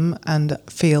about them and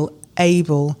feel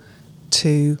able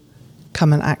to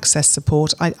come and access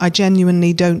support. I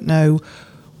genuinely don't know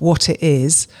what it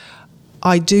is.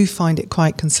 I do find it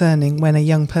quite concerning when a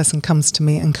young person comes to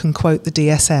me and can quote the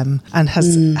DSM and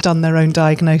has done their own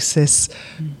diagnosis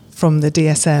from the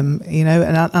DSM,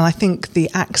 and I think the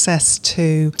access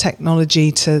to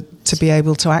technology to be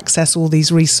able to access all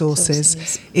these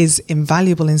resources is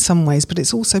invaluable in some ways, but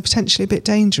it's also potentially a bit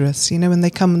dangerous, when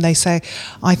they come and they say,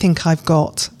 I think I've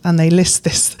got, and they list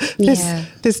this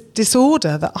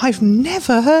disorder that I've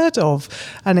never heard of,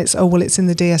 and it's, it's in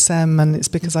the DSM and it's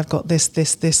because I've got this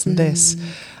and this.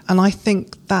 And I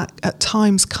think that at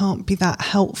times can't be that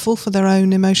helpful for their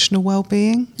own emotional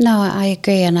well-being. No, I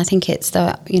agree. And I think it's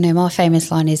my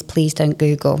famous line is, please don't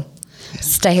Google.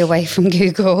 Stay away from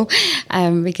Google,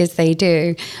 because they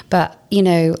do. But,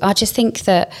 I just think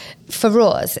that for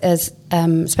us, as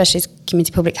especially as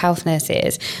community public health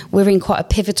nurses, we're in quite a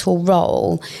pivotal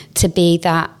role to be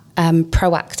that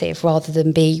proactive rather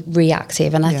than be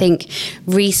reactive. And I think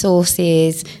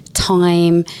resources,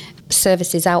 time,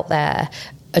 services out there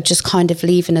are just kind of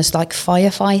leaving us like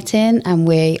firefighting, and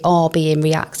we are being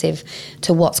reactive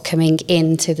to what's coming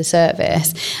into the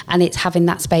service, and it's having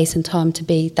that space and time to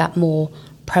be that more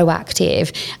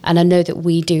proactive. And I know that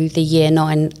we do the Year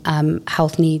 9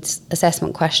 Health Needs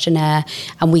Assessment Questionnaire,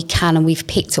 and we've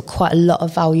picked up quite a lot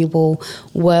of valuable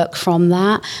work from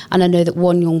that. And I know that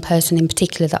one young person in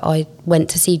particular that I went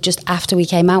to see just after we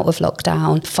came out of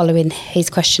lockdown, following his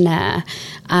questionnaire,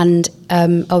 and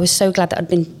I was so glad that I'd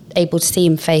been able to see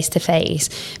him face to face,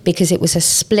 because it was a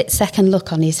split-second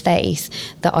look on his face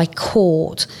that I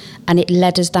caught, and it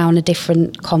led us down a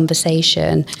different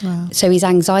conversation. Wow. So his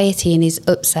anxiety and his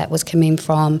upset was coming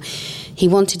from, he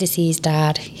wanted to see his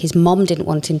dad. His mom didn't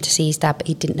want him to see his dad, but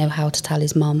he didn't know how to tell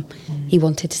his mom he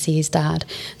wanted to see his dad.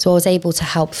 So I was able to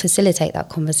help facilitate that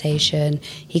conversation.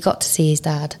 He got to see his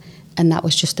dad, and that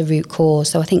was just the root cause.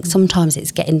 So I think sometimes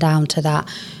it's getting down to that,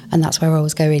 and that's where I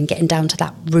was going, getting down to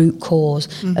that root cause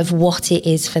of what it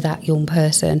is for that young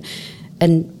person,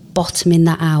 and bottoming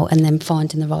that out, and then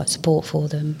finding the right support for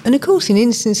them. And of course, in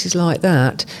instances like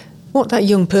that, what that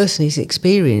young person is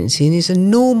experiencing is a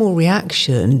normal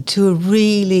reaction to a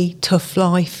really tough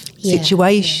life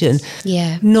situation,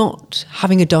 not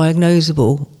having a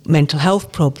diagnosable mental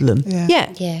health problem.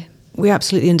 Yeah. We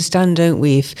absolutely understand, don't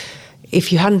we?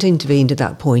 If you hadn't intervened at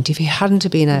that point, if he hadn't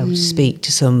been able to speak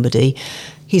to somebody,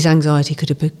 his anxiety could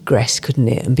have progressed, couldn't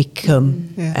it, and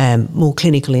become more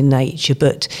clinical in nature.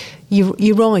 But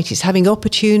you're right, it's having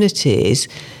opportunities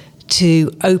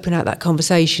to open out that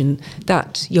conversation.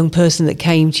 That young person that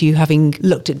came to you having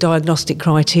looked at diagnostic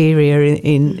criteria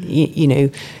in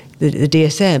the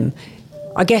DSM,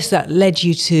 I guess that led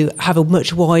you to have a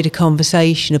much wider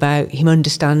conversation about him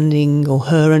understanding, or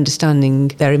her understanding,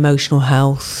 their emotional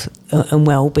health and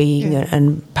well-being,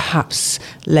 and perhaps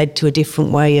led to a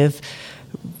different way of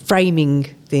framing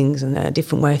things and a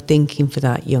different way of thinking for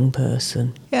that young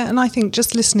person. Yeah, and I think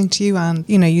just listening to you, Anne,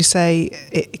 you say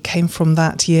it came from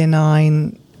that Year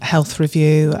 9 health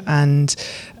review, and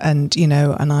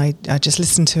I just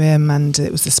listened to him, and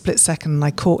it was a split second, and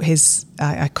I caught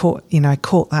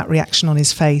that reaction on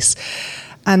his face.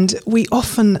 And we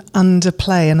often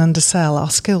underplay and undersell our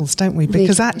skills, don't we?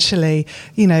 Because actually,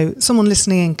 someone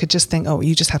listening in could just think, oh,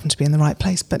 you just happen to be in the right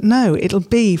place. But no, it'll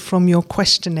be from your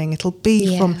questioning. It'll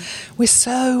be from, we're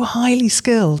so highly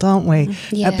skilled, aren't we?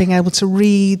 At being able to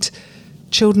read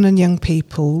children and young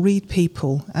people, read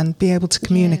people, and be able to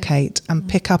communicate and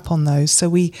pick up on those. So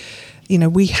we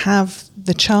have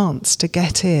the chance to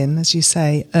get in, as you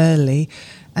say, early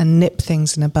and nip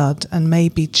things in a bud and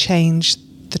maybe change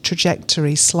the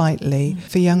trajectory slightly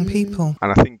for young people.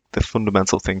 And I think the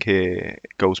fundamental thing here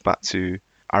goes back to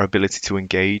our ability to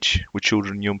engage with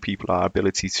children and young people, our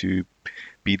ability to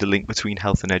be the link between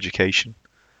health and education.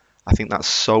 I think that's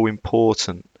so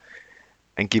important,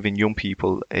 and giving young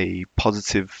people a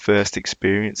positive first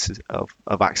experience of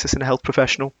accessing a health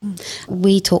professional.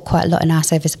 We talk quite a lot in our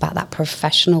service about that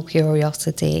professional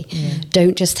curiosity.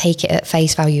 Don't just take it at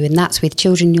face value, and that's with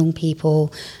children, young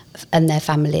people and their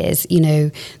families,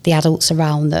 the adults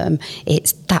around them.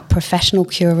 It's that professional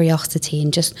curiosity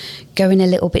and just going a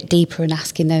little bit deeper and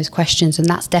asking those questions, and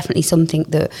that's definitely something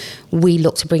that we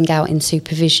look to bring out in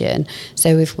supervision.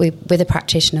 So if we're with a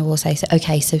practitioner, we'll say,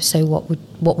 okay, so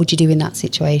what would you do in that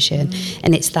situation?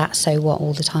 And it's that so what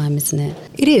all the time, isn't it?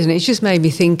 It is, and it's just made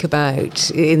me think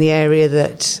about, in the area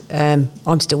that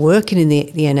I'm still working in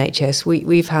the NHS,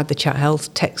 we've had the Chat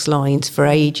Health text lines for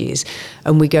ages,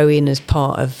 and we go in as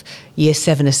part of Year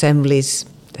 7 assemblies.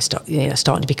 They're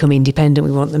starting to become independent.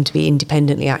 We want them to be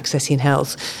independently accessing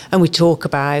health. And we talk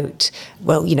about,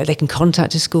 they can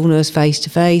contact a school nurse face to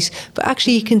face, but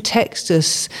actually you can text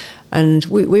us. And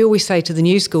we always say to the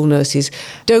new school nurses,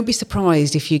 don't be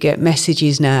surprised if you get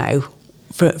messages now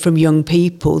from young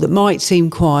people that might seem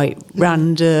quite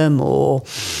random, or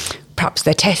perhaps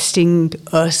they're testing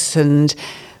us,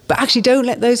 but actually don't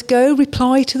let those go.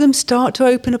 Reply to them, start to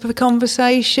open up a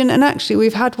conversation. And actually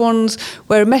we've had ones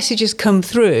where a message has come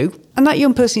through and that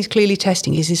young person is clearly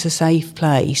testing, is this a safe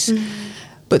place?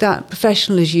 But that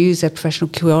professional has used their professional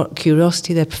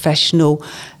curiosity, their professional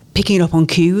picking up on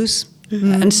cues,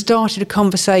 and started a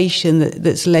conversation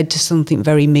that's led to something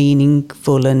very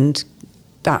meaningful. And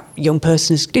that young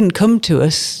person didn't come to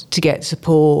us to get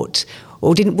support,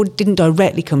 or didn't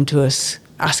directly come to us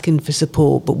asking for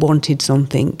support, but wanted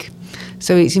something.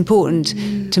 So it's important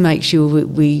to make sure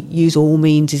we use all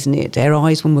means, isn't it? Their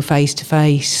eyes when we're face to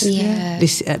face.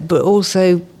 But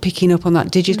also picking up on that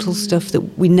digital stuff that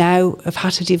we now have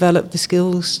had to develop the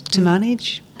skills to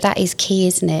manage. That is key,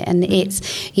 isn't it? And it's,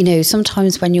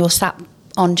 sometimes when you're sat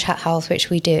on Chat Health,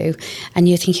 which we do, and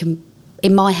you're thinking,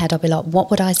 in my head, I'll be like,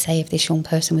 what would I say if this young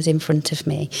person was in front of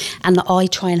me? And I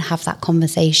try and have that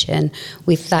conversation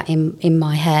with that in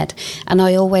my head. And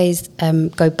I always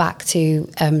go back to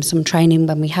some training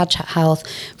when we had Chat Health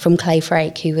from Clay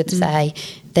Frake, who would say,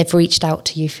 They've reached out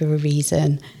to you for a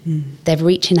reason. They're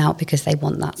reaching out because they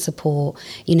want that support.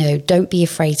 You know, don't be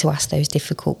afraid to ask those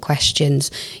difficult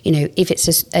questions. You know, if it's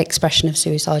an expression of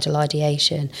suicidal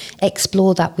ideation,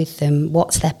 explore that with them.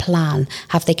 What's their plan?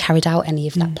 Have they carried out any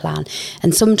of that plan?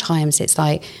 And sometimes it's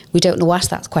like, we don't want to ask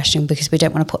that question because we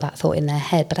don't want to put that thought in their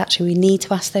head, but actually we need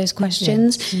to ask those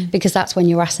questions because that's when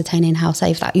you're ascertaining how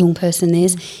safe that young person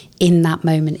is in that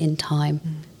moment in time.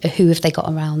 Who have they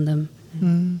got around them?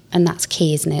 And that's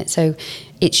key, isn't it? So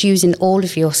it's using all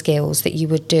of your skills that you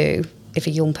would do if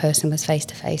a young person was face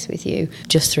to face with you,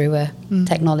 just through a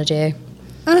technology.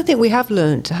 And I think we have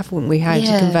learnt, haven't we, how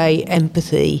to convey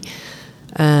empathy,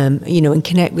 you know, and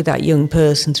connect with that young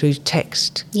person through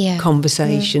text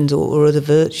conversations or other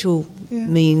virtual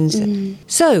means.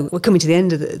 So we're coming to the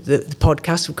end of the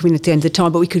podcast. We're coming to the end of the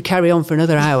time, but we could carry on for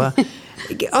another hour.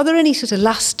 Are there any sort of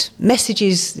last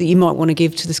messages that you might want to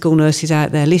give to the school nurses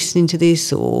out there listening to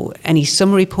this, or any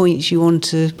summary points you want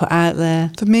to put out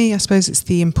there? For me, I suppose it's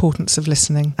the importance of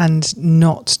listening and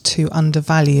not to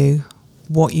undervalue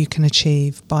what you can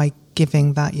achieve by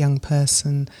giving that young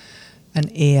person an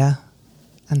ear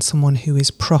and someone who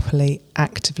is properly,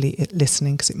 actively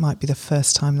listening, because it might be the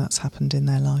first time that's happened in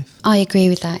their life. I agree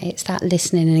with that. It's that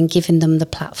listening and giving them the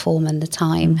platform and the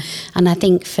time. And I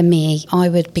think for me, I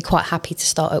would be quite happy to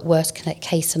start at worst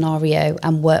case scenario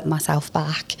and work myself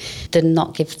back than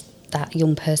not give that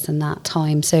young person that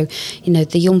time. So, you know,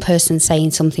 the young person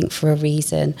saying something for a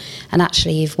reason, and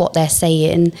actually if what they're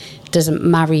saying doesn't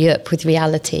marry up with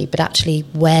reality, but actually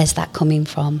where's that coming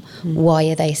from? Why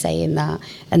are they saying that?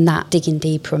 And that digging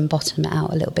deeper and bottoming it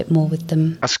out a little bit more with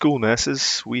them. As school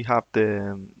nurses, we have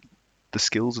the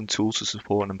skills and tools to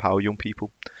support and empower young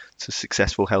people to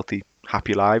successful, healthy,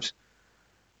 happy lives.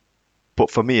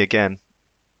 But for me, again,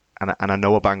 and I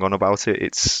know I bang on about it,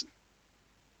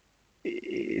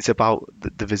 it's about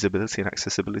the visibility and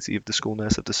accessibility of the school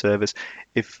nurse, of the service.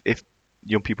 If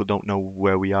young people don't know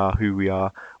where we are, who we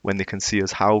are, when they can see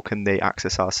us, how can they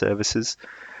access our services?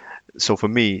 So for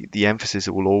me, the emphasis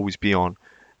will always be on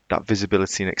that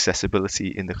visibility and accessibility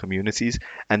in the communities.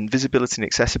 And visibility and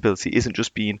accessibility isn't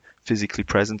just being physically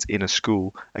present in a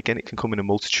school. Again, it can come in a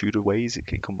multitude of ways. It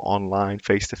can come online,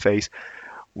 face-to-face.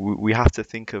 We have to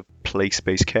think of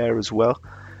place-based care as well.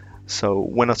 So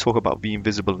when I talk about being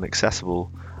visible and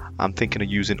accessible, I'm thinking of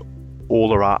using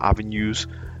all of our avenues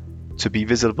to be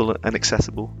visible and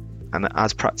accessible. And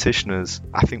as practitioners,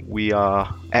 I think we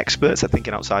are experts at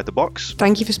thinking outside the box.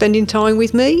 Thank you for spending time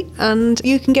with me, and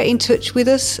you can get in touch with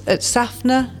us at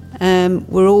SAFNA.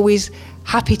 We're always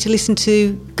happy to listen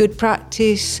to good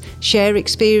practice, share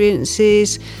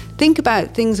experiences, think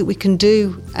about things that we can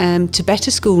do to better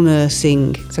school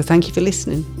nursing. So thank you for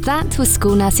listening. That was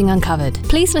School Nursing Uncovered.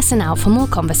 Please listen out for more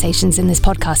conversations in this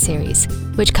podcast series,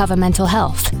 which cover mental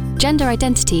health, gender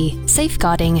identity,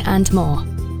 safeguarding, and more.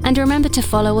 And remember to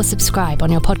follow or subscribe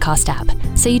on your podcast app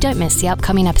so you don't miss the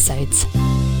upcoming episodes.